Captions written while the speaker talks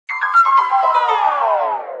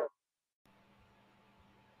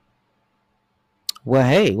Well,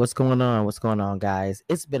 hey, what's going on? What's going on, guys?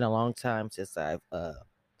 It's been a long time since I've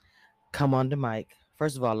come on the mic.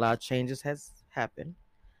 First of all, a lot of changes has happened.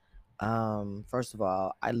 First of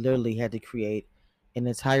all, I literally had to create an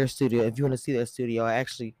entire studio. If you want to see that studio, I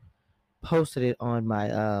actually posted it on my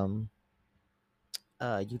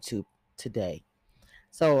YouTube today.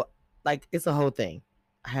 So, like, it's a whole thing.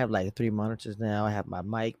 I have like three monitors now. I have my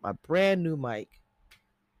mic, my brand new mic.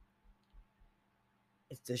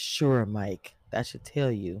 It's the Shure mic. That should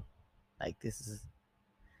tell you, like, this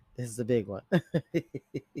is a big one.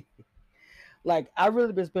 Like I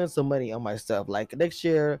really been spending some money on my stuff. Like next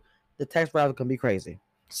year, the tax bracket gonna be crazy.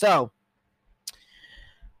 So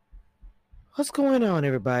what's going on,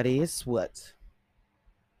 everybody? It's what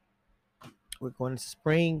we're going to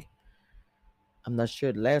spring. I'm not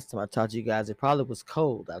sure. The last time I talked to you guys, it probably was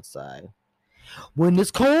cold outside. When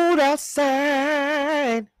it's cold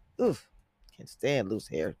outside, oof, can't stand loose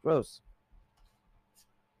hair. Gross.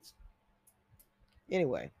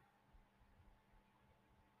 Anyway,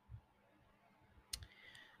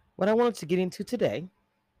 what I wanted to get into today,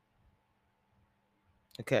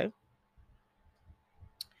 okay,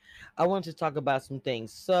 I wanted to talk about some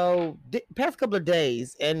things. So, past couple of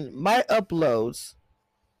days, and my uploads.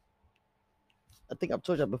 I think I've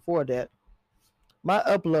told you before that my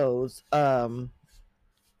uploads.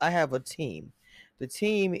 I have a team. The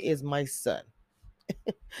team is my son.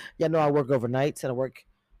 Y'all know I work overnights and I work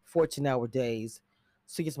 14-hour days.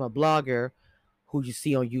 So he's my blogger, who you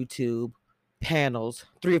see on YouTube, panels,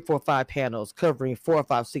 3 or 4 or 5 panels covering 4 or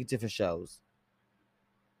 5, 6 different shows.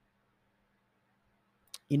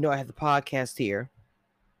 You know I have the podcast here.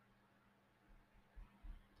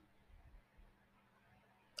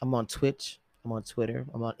 I'm on Twitch. I'm on Twitter.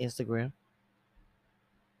 I'm on Instagram.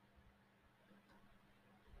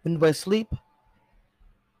 When do I sleep?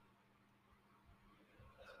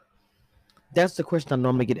 That's the question I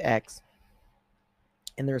normally get asked.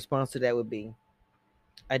 And the response to that would be,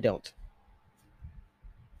 I don't.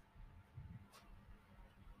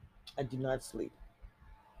 I do not sleep.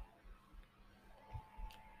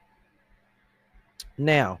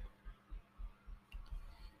 Now,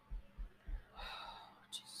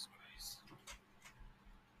 Jesus Christ.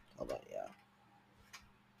 Hold on, yeah.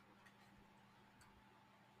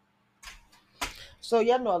 So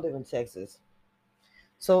y'all know I live in Texas.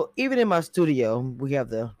 So even in my studio, we have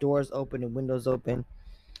the doors open and windows open.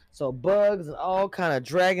 So bugs and all kind of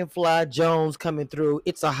dragonfly Jones coming through.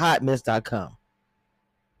 It's a hotmess.com.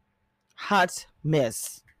 Hot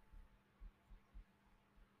mess.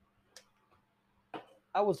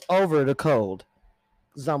 I was over the cold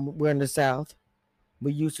because we're in the South.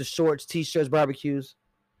 We used to shorts, t-shirts, barbecues.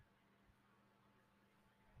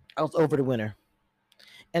 I was over the winter.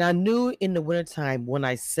 And I knew in the wintertime when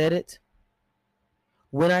I said it,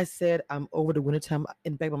 when I said I'm over the wintertime,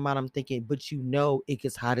 in the back of my mind, I'm thinking, but you know it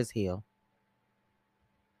gets hot as hell.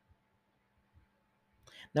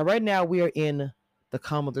 Now, right now, we are in the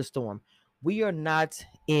calm of the storm. We are not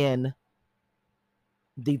in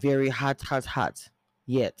the very hot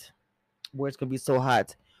yet, where it's going to be so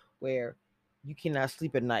hot where you cannot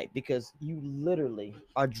sleep at night because you literally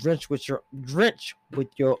are drenched with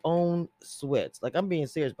your own sweats. Like, I'm being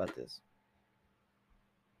serious about this.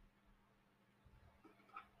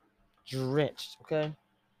 Drenched, okay?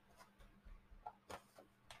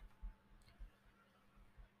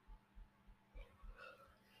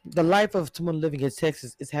 The life of someone living in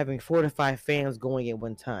Texas is having 4 to 5 fans going at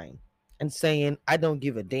one time and saying, I don't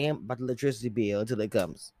give a damn about the electricity bill until it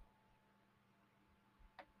comes.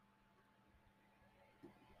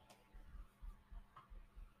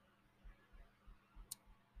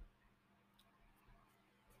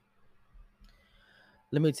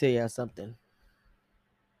 Let me tell y'all something.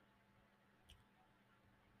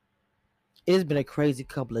 It's been a crazy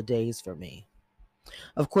couple of days for me.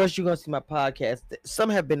 Of course, you're going to see my podcast. Some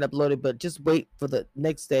have been uploaded, but just wait for the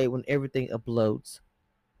next day when everything uploads.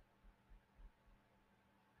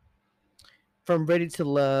 From Ready to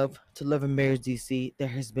Love and Marriage DC, there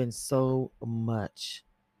has been so much.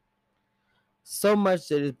 So much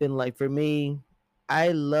that it's been like for me, I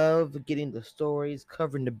love getting the stories,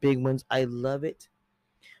 covering the big ones. I love it.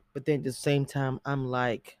 But then at the same time, I'm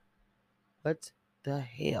like, what the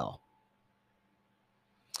hell?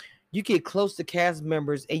 You get close to cast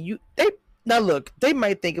members and they now look, they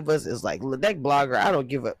might think of us as like that blogger. I don't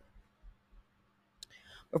give a.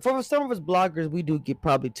 But for some of us bloggers, we do get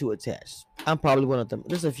probably too attached. I'm probably one of them.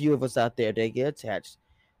 There's a few of us out there that get attached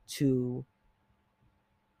to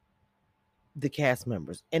the cast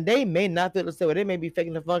members. And they may not feel the same way. They may be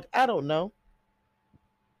faking the funk. I don't know.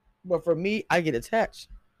 But for me, I get attached.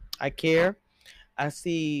 I care. I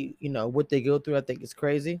see, what they go through. I think it's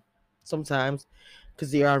crazy sometimes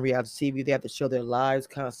because they are on reality TV. They have to show their lives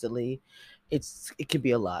constantly. It can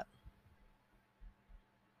be a lot.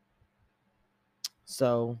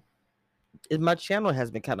 So my channel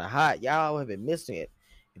has been kind of hot. Y'all have been missing it.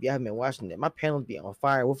 If y'all haven't been watching it, my panel's be on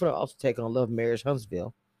fire. We're gonna also take on Love Marriage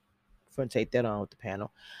Huntsville. We're gonna take that on with the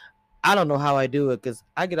panel. I don't know how I do it because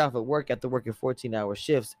I get off at work after working 14-hour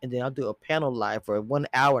shifts, and then I'll do a panel live for 1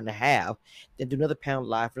 hour and a half, then do another panel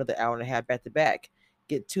live for another hour and a half back to back.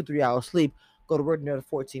 Get 2-3 hours sleep, go to work another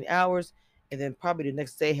 14 hours, and then probably the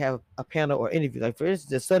next day have a panel or interview. Like for instance,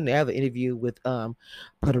 this Sunday I have an interview with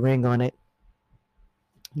put a ring on it.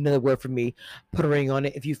 Another word for me, put a ring on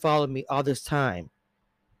it. If you follow me all this time,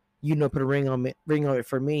 put a ring on it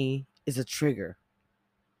for me is a trigger.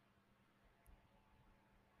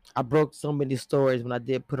 I broke so many stories when I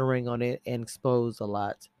did put a ring on it and exposed a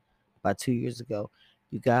lot about 2 years ago.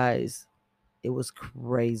 You guys, it was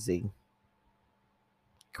crazy.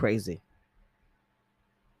 Crazy.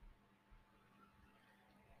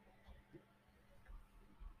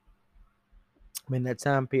 I mean, that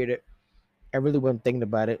time period, I really wasn't thinking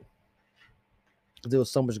about it. There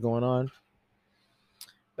was so much going on,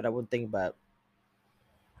 but I wasn't thinking about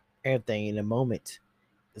everything in a moment.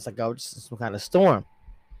 It's like I was just in some kind of storm.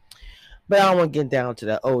 But I don't want to get down to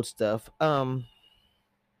that old stuff. Y'all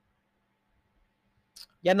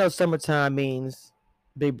know summertime means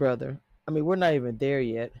Big Brother. I mean, we're not even there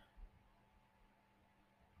yet,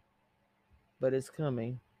 but it's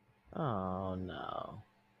coming. Oh no.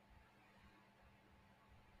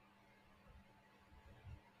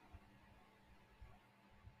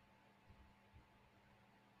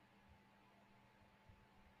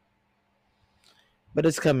 But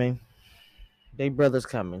it's coming. Big Brother's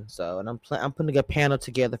coming. So, and I'm putting a panel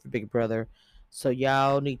together for Big Brother. So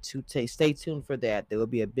y'all need to stay tuned for that. There will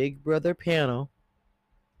be a Big Brother panel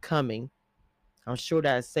coming. I'm sure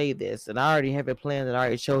that I say this, and I already have it planned. And I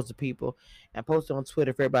already chose the people and posted on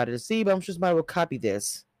Twitter for everybody to see. But I'm sure somebody will copy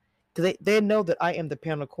this because they know that I am the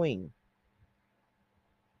panel queen.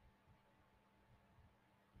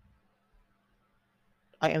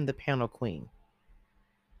 I am the panel queen.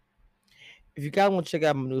 If you guys want to check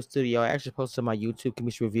out my new studio, I actually posted on my YouTube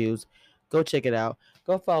commission reviews. Go check it out.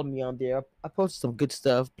 Go follow me on there. I posted some good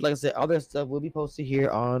stuff. Like I said, all that stuff will be posted here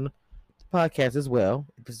on the podcast as well.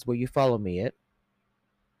 If this is where you follow me at,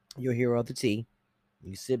 you'll hear all the tea.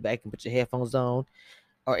 You sit back and put your headphones on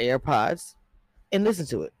or AirPods and listen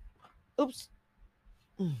to it. Oops.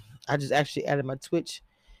 I just actually added my Twitch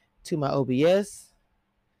to my OBS.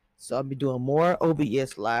 So I'll be doing more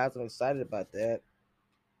OBS lives. I'm excited about that.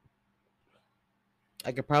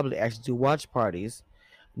 I could probably actually do watch parties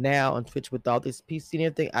now on Twitch with all this PC and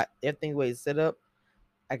everything. Everything way it's set up,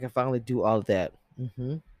 I can finally do all of that.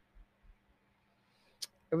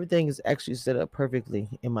 Everything is actually set up perfectly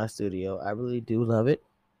in my studio. I really do love it.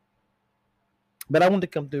 But I want to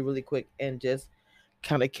come through really quick and just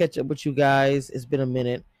kind of catch up with you guys. It's been a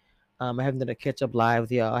minute. I haven't done a catch up live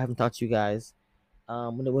with y'all. I haven't talked to you guys.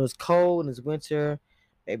 When it's cold and it's winter,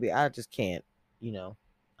 maybe I just can't. You know,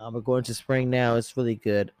 we're going to spring now. It's really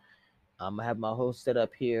good. I have my whole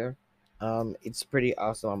setup here. It's pretty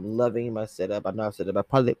awesome. I'm loving my setup. I know I've said it about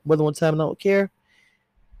probably more than one time. I don't care.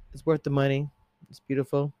 It's worth the money. It's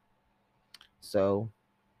beautiful. So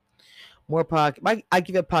more podcast. I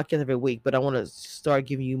give you a podcast every week, but I want to start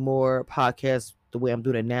giving you more podcasts the way I'm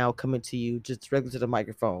doing it now, coming to you just directly to the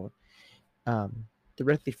microphone,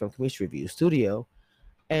 directly from Commission Review Studio,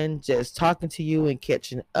 and just talking to you and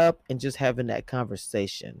catching up and just having that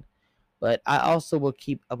conversation. But I also will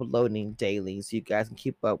keep uploading daily so you guys can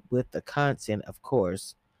keep up with the content, of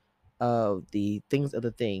course, of the things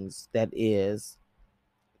that is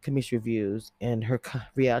Commission Reviews and her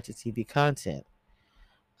reality TV content.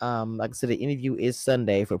 Like I said, the interview is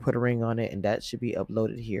Sunday for Put a Ring on It, and that should be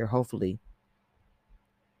uploaded here, hopefully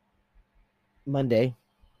Monday.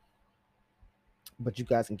 But you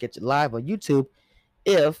guys can catch it live on YouTube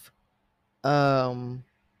if um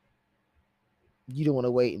you don't want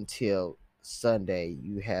to wait until Sunday.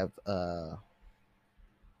 You have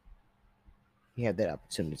that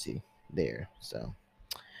opportunity there. So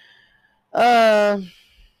uh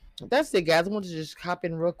that's it, guys. I want to just hop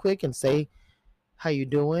in real quick and say how you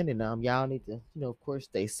doing, and y'all need to, of course,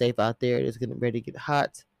 stay safe out there. It's getting ready to get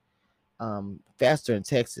hot. Faster in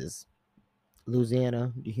Texas,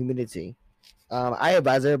 Louisiana, the humidity. I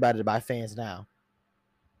advise everybody to buy fans now.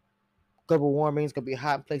 Global warming is gonna be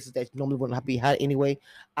hot in places that normally wouldn't be hot anyway.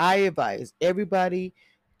 I advise everybody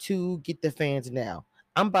to get the fans now.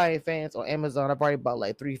 I'm buying fans on Amazon. I've already bought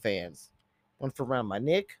like 3 fans. One for around my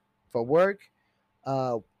neck for work.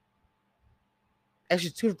 Uh, Actually,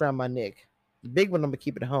 two around my neck. The big one I'm gonna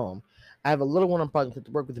keep at home. I have a little one I'm probably gonna take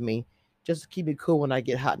to work with me, just to keep me cool when I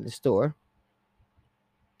get hot in the store.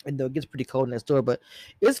 And though it gets pretty cold in that store, but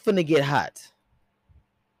it's finna get hot.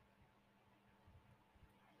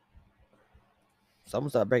 So I'm gonna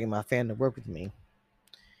start bringing my fan to work with me.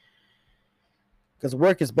 Because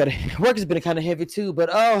work is better. Work has been kind of heavy too, but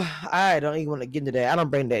I don't even want to get into that. I don't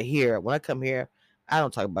bring that here. When I come here, I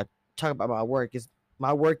don't talk about my work. Is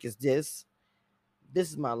my work is this. This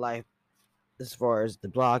is my life as far as the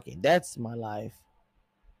blogging. That's my life.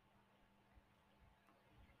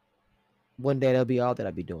 One day that'll be all that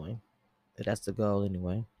I'll be doing. But that's the goal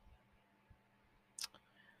anyway.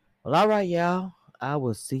 Well, all right, y'all. I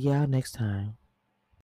will see y'all next time.